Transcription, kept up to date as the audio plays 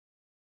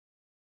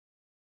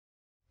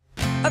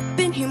I've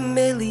been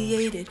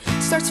humiliated.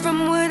 Starts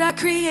from what I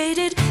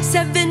created.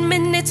 7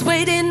 minutes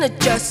waiting to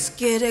just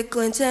get a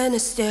glance and a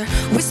stare.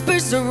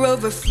 Whispers are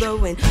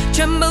overflowing,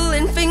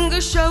 trembling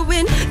fingers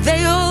showing.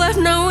 They all left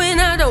knowing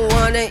I don't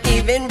wanna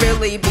even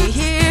really be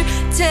here.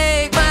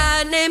 Take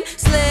my name,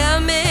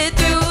 slam it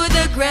through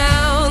the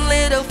ground.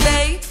 Little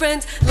fake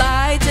friends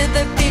lie to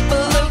the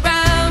people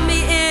around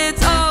me.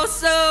 It's all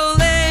so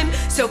lame,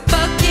 so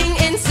fucking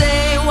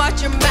insane.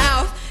 Watch your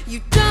mouth, you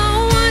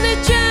don't wanna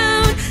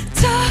drown.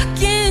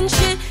 Talking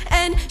shit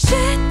and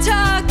shit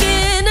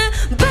talking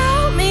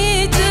about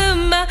me to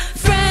my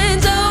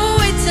friends. Oh,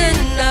 it's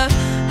enough.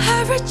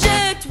 I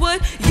reject what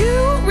you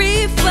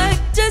reflect,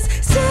 just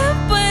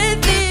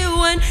sympathy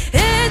when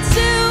it's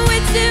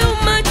too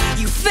much.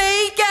 You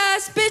fake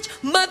ass bitch,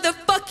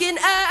 motherfucking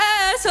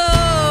asshole.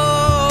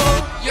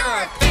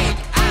 You're a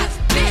fake ass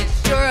bitch.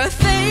 You're a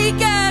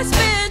fake ass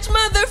bitch,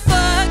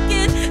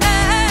 motherfucking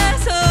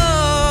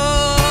asshole.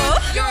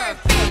 You're a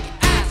fake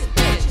ass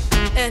bitch.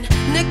 And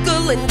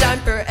nickel and dime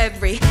for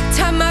every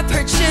time I've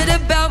heard shit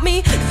about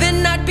me.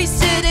 Then I'd be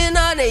sitting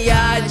on a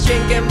yacht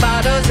drinking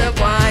bottles of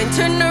wine.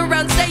 Turn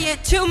around, say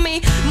it to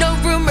me. No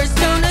rumors,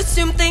 don't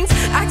assume things.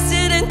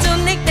 Accidental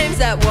nicknames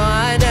that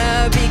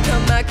wanna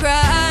become my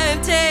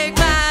crime. Take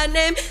my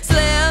name,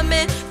 slam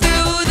it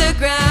through the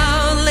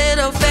ground.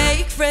 Little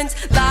fake friends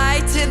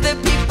lie to the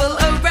people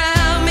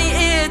around me.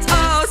 It's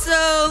all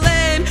so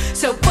lame,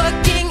 so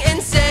fucking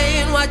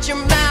insane. Watch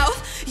your mouth,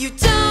 you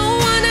don't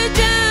wanna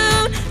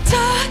drown.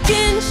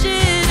 Talking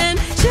shit and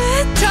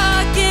shit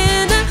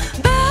talking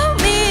about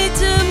me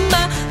to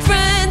my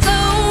friends.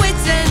 Oh,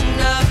 it's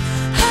enough.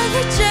 I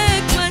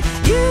reject what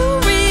you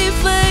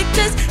reflect,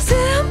 just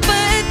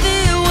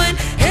sympathy when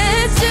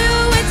it's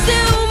too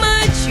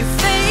much. You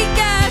fake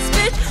ass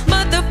bitch,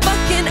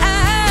 motherfucking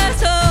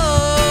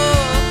asshole.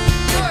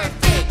 You're a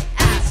fake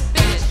ass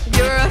bitch.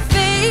 You're a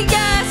fake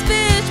ass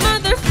bitch,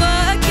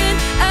 motherfucking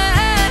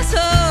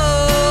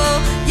asshole.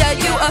 Yeah,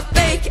 you a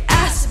fake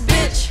ass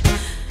bitch.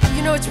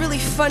 You know, it's really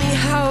funny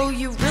how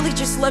you really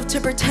just love to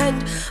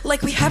pretend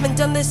like we haven't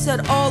done this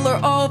at all or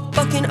all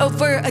fucking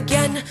over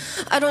again.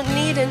 I don't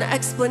need an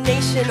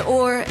explanation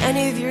or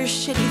any of your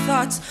shitty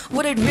thoughts.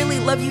 What I'd really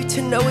love you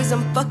to know is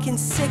I'm fucking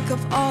sick of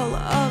all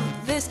of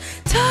this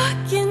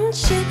talking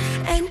shit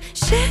and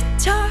shit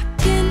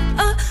talking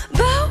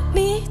about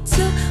me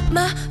to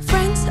my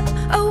friends.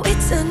 Oh,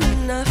 it's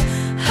enough.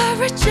 I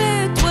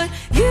reject what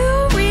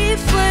you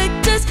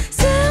reflect, just